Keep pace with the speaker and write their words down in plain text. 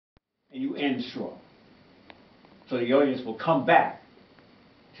and you end strong. So the audience will come back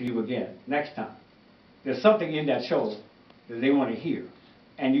to you again next time. There's something in that show that they want to hear,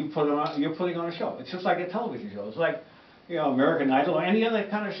 and you're putting on a show. It's just like a television show. It's like, you know, American Idol or any other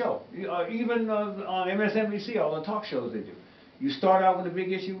kind of show. Even on MSNBC, all the talk shows they do. You start out with a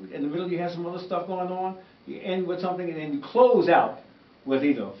big issue, in the middle you have some other stuff going on, you end with something, and then you close out with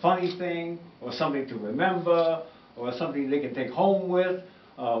either a funny thing, or something to remember, or something they can take home with.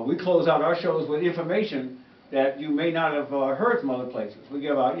 We close out our shows with information that you may not have heard from other places. We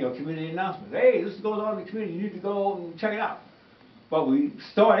give out, you know, community announcements. Hey, this is going on in the community, you need to go and check it out. But we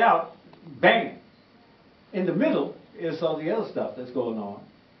start out banging. In the middle is all the other stuff that's going on,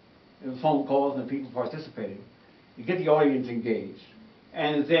 and phone calls and people participating. You get the audience engaged,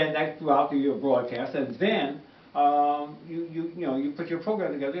 and then that throughout your broadcast, and then you put your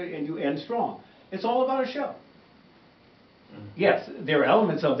program together and you end strong. It's all about a show. Yes, there are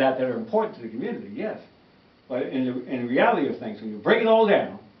elements of that are important to the community, yes. But in the reality of things, when you break it all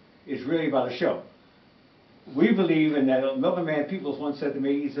down, it's really about a show. We believe in that. Another man, Peoples, once said to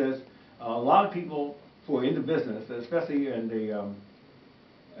me, he says, a lot of people who are in the business, especially in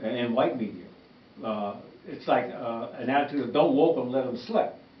white media, it's like an attitude of don't woke them, let them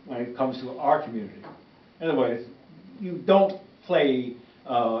slip when it comes to our community. In other words, you don't play,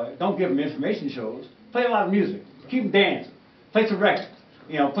 don't give them information shows, play a lot of music, keep them dancing, play some records,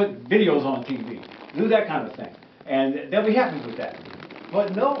 you know, put videos on TV, do that kind of thing. And they'll be happy with that.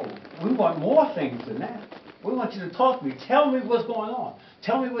 But no, we want more things than that. We want you to talk to me, tell me what's going on.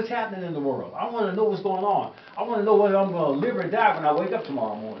 Tell me what's happening in the world. I want to know what's going on. I want to know whether I'm going to live or die when I wake up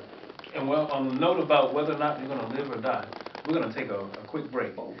tomorrow morning. And well, on the note about whether or not you're going to live or die, we're going to take a quick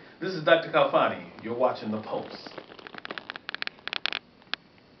break. This is Dr. Khalfani. You're watching The Pulse.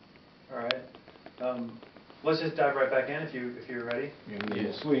 All right. Let's just dive right back in if you're ready.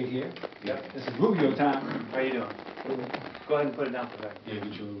 Yeah, sweet here. Yep. This is Rubio time. How you doing? Go ahead and put it down for a second. Yeah,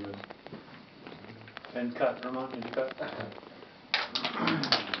 get you a little bit. And cut. Ramon, did you cut?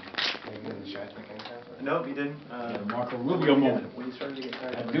 Nope, you didn't. Marco Rubio moment. When you started to get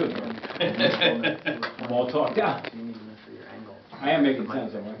tired. That's good. I'm all talked out. I am making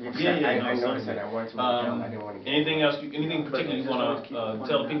sense of it. Yeah, I noticed that. I wanted to I didn't want to get anything else, anything particular you want to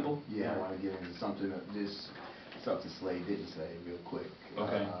tell people? Yeah, I want to get into something something Slade didn't say real quick.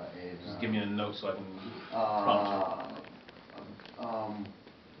 Okay. Just give me a note so I can prompt you.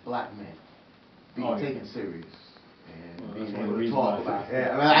 Black men being taken serious and being able to reason talk why. about it.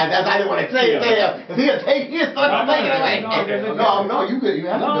 Yeah, I didn't want to say it there. If he'll take his stuff, take it away. No, you good. You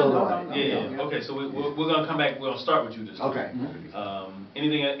have to build on it. Yeah. Okay, so we're gonna come back. We're gonna start with you this time. Okay.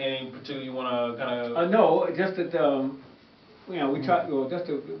 Anything in particular you want to kind of? No, just that you know, we try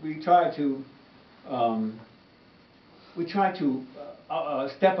to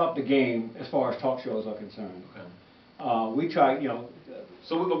step up the game as far as talk shows are concerned. Okay. We try, you know.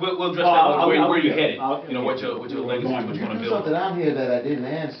 So we'll address that where you're headed. You know, what your legacy, what you want to build. Something out here that I didn't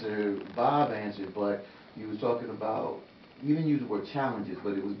answer, Bob answered, but he was talking about, he didn't use the word challenges,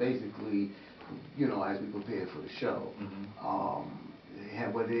 but it was basically, you know, as we prepared for the show,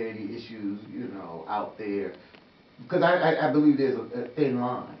 were there any issues, you know, out there? Because I believe there's a thin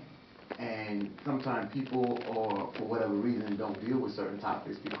line, and sometimes people, or for whatever reason, don't deal with certain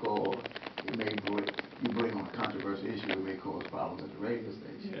topics because it may you bring on a controversial issue, it may cause problems at the radio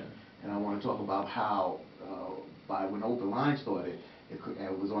station. Yeah. And I want to talk about how, when OpenLine started,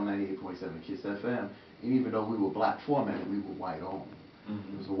 it was on 98.7 KISS FM, and even though we were black formatted, we were white owned.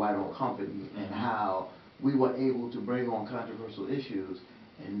 It was a white owned company, and how we were able to bring on controversial issues,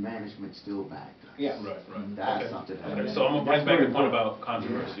 and management still backed us. Yeah. Right. That's something that. Okay, so I'm gonna bring back the point about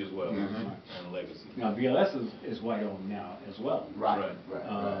controversy as well and legacy. Now, BLS is white owned now as well. Right.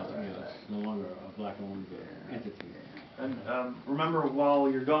 It's no longer a black owned entity. And remember, while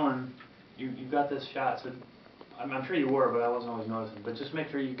you're going, you've got this shot. So I'm sure you were, but I wasn't always noticing. But just make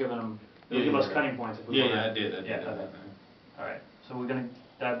sure you're giving them. It'll give us cutting points if we. Yeah, I did. Okay. All right. So we're gonna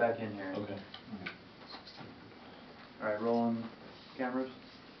dive back in here. Okay. All right, rolling cameras.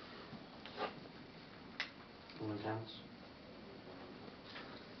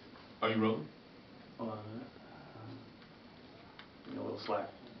 Are you rolling? A little slack.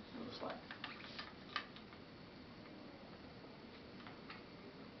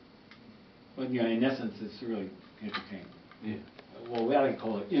 But yeah, in essence, it's really entertaining. Yeah. Well, we ought to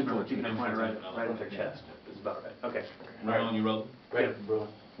call it Remember, keeping infotainment. it pointed right at their chest is about right. Okay. Rolling, you rolling? Ready, bro.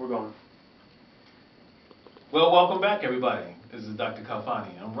 We're going. Well, welcome back, everybody. This is Dr.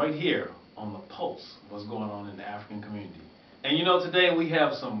 Khalfani. I'm right here on the pulse of what's going on in the African community. And you know, today we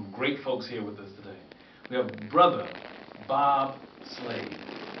have some great folks here with us today. We have Brother Bob Slade.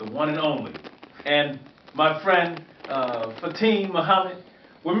 the one and only. And my friend, Fatim Muhammad,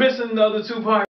 we're missing the other two parts.